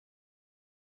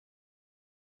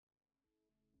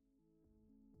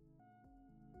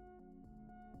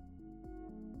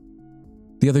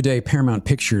The other day, Paramount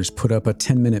Pictures put up a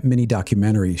 10-minute mini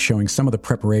documentary showing some of the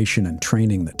preparation and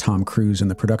training that Tom Cruise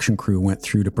and the production crew went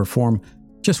through to perform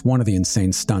just one of the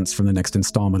insane stunts from the next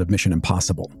installment of Mission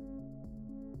Impossible.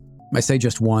 I say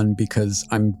just one because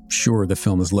I'm sure the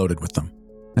film is loaded with them.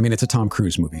 I mean, it's a Tom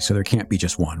Cruise movie, so there can't be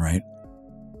just one, right?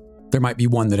 There might be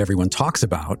one that everyone talks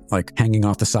about, like hanging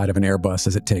off the side of an Airbus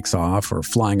as it takes off, or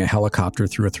flying a helicopter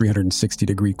through a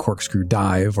 360-degree corkscrew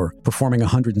dive, or performing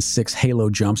 106 halo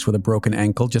jumps with a broken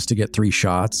ankle just to get 3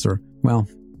 shots, or, well,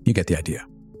 you get the idea.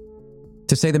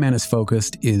 To say the man is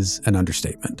focused is an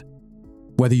understatement.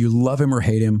 Whether you love him or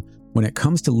hate him, when it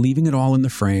comes to leaving it all in the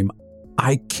frame,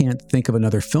 I can't think of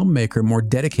another filmmaker more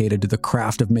dedicated to the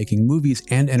craft of making movies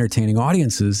and entertaining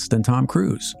audiences than Tom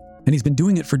Cruise. And he's been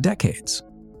doing it for decades.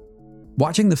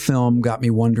 Watching the film got me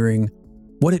wondering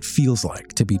what it feels like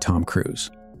to be Tom Cruise.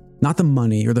 Not the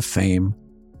money or the fame,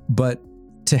 but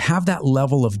to have that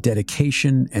level of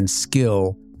dedication and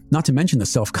skill, not to mention the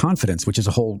self-confidence, which is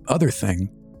a whole other thing,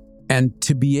 and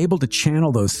to be able to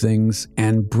channel those things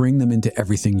and bring them into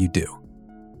everything you do.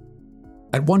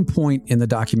 At one point in the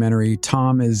documentary,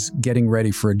 Tom is getting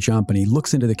ready for a jump and he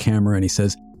looks into the camera and he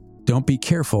says, "Don't be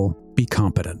careful, be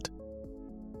competent."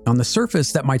 On the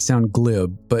surface, that might sound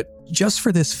glib, but just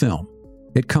for this film,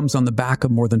 it comes on the back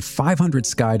of more than 500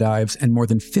 skydives and more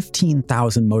than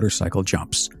 15,000 motorcycle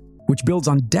jumps, which builds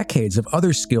on decades of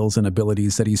other skills and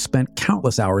abilities that he's spent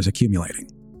countless hours accumulating.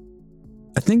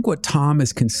 I think what Tom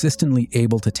is consistently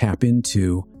able to tap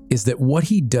into is that what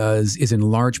he does is in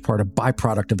large part a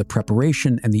byproduct of the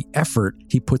preparation and the effort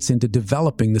he puts into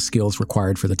developing the skills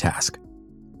required for the task.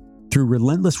 Through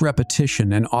relentless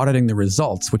repetition and auditing the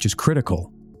results, which is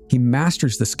critical, he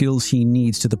masters the skills he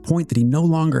needs to the point that he no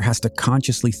longer has to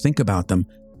consciously think about them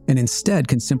and instead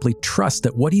can simply trust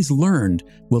that what he's learned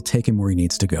will take him where he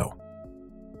needs to go.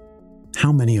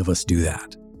 How many of us do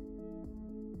that?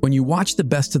 When you watch the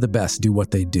best of the best do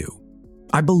what they do,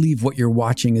 I believe what you're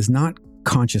watching is not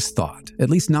conscious thought, at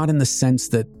least not in the sense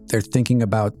that they're thinking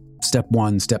about step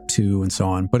 1, step 2, and so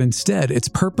on, but instead it's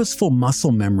purposeful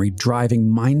muscle memory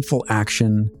driving mindful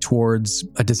action towards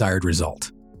a desired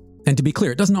result. And to be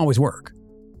clear, it doesn't always work.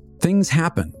 Things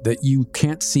happen that you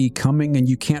can't see coming and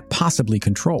you can't possibly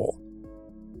control.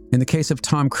 In the case of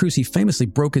Tom Cruise, he famously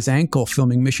broke his ankle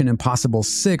filming Mission Impossible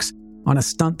 6 on a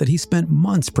stunt that he spent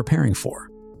months preparing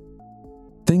for.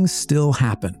 Things still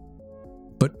happen,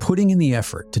 but putting in the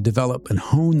effort to develop and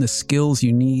hone the skills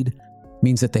you need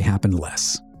means that they happen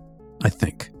less, I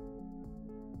think.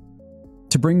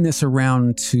 To bring this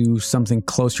around to something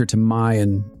closer to my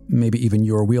and maybe even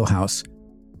your wheelhouse,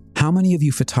 how many of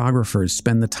you photographers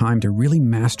spend the time to really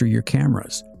master your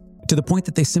cameras to the point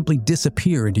that they simply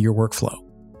disappear into your workflow?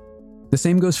 The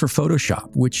same goes for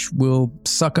Photoshop, which will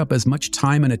suck up as much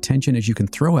time and attention as you can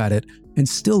throw at it and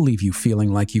still leave you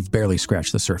feeling like you've barely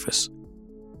scratched the surface.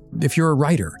 If you're a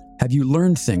writer, have you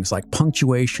learned things like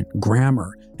punctuation,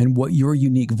 grammar, and what your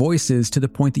unique voice is to the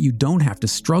point that you don't have to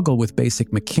struggle with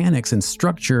basic mechanics and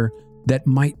structure that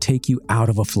might take you out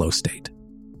of a flow state?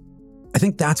 I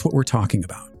think that's what we're talking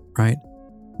about, right?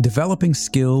 Developing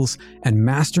skills and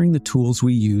mastering the tools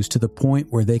we use to the point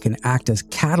where they can act as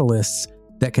catalysts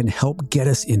that can help get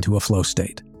us into a flow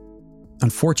state.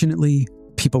 Unfortunately,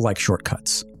 people like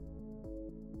shortcuts.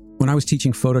 When I was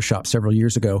teaching Photoshop several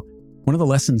years ago, one of the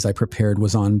lessons I prepared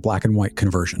was on black and white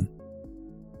conversion.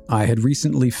 I had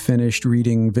recently finished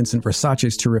reading Vincent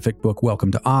Versace's terrific book,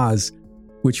 Welcome to Oz,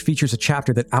 which features a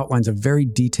chapter that outlines a very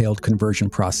detailed conversion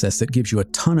process that gives you a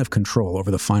ton of control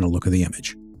over the final look of the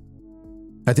image.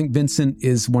 I think Vincent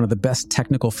is one of the best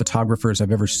technical photographers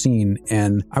I've ever seen,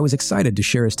 and I was excited to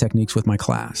share his techniques with my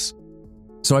class.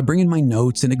 So I bring in my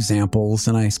notes and examples,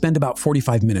 and I spend about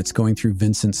 45 minutes going through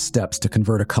Vincent's steps to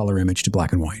convert a color image to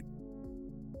black and white.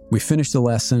 We finish the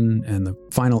lesson, and the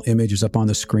final image is up on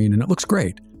the screen, and it looks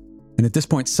great. And at this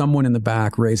point, someone in the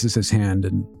back raises his hand,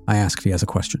 and I ask if he has a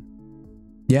question.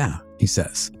 "Yeah," he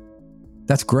says.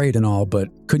 "That's great and all, but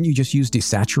couldn't you just use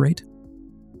desaturate?"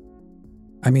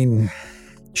 I mean,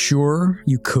 sure,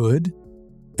 you could.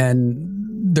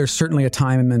 And there's certainly a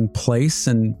time and place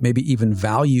and maybe even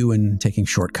value in taking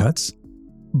shortcuts.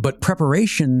 But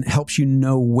preparation helps you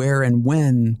know where and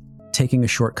when taking a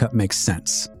shortcut makes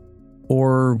sense,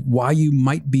 or why you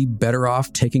might be better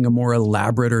off taking a more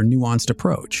elaborate or nuanced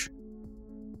approach.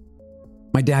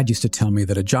 My dad used to tell me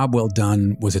that a job well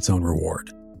done was its own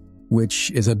reward,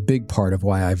 which is a big part of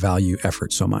why I value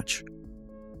effort so much.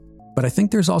 But I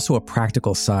think there's also a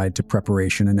practical side to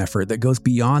preparation and effort that goes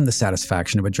beyond the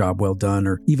satisfaction of a job well done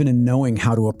or even in knowing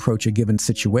how to approach a given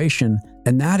situation,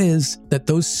 and that is that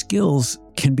those skills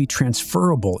can be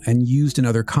transferable and used in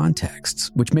other contexts,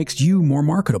 which makes you more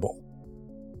marketable.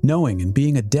 Knowing and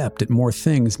being adept at more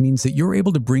things means that you're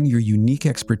able to bring your unique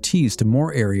expertise to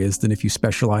more areas than if you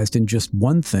specialized in just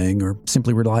one thing or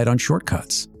simply relied on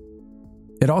shortcuts.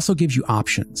 It also gives you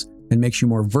options and makes you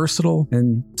more versatile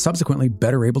and subsequently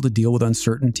better able to deal with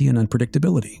uncertainty and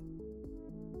unpredictability.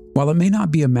 While it may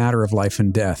not be a matter of life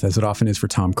and death, as it often is for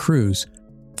Tom Cruise,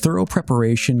 thorough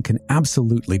preparation can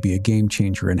absolutely be a game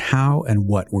changer in how and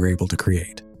what we're able to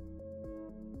create.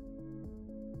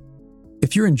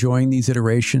 If you're enjoying these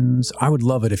iterations, I would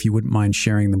love it if you wouldn't mind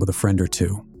sharing them with a friend or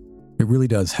two. It really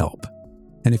does help.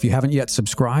 And if you haven't yet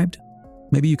subscribed,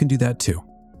 maybe you can do that too.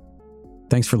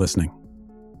 Thanks for listening.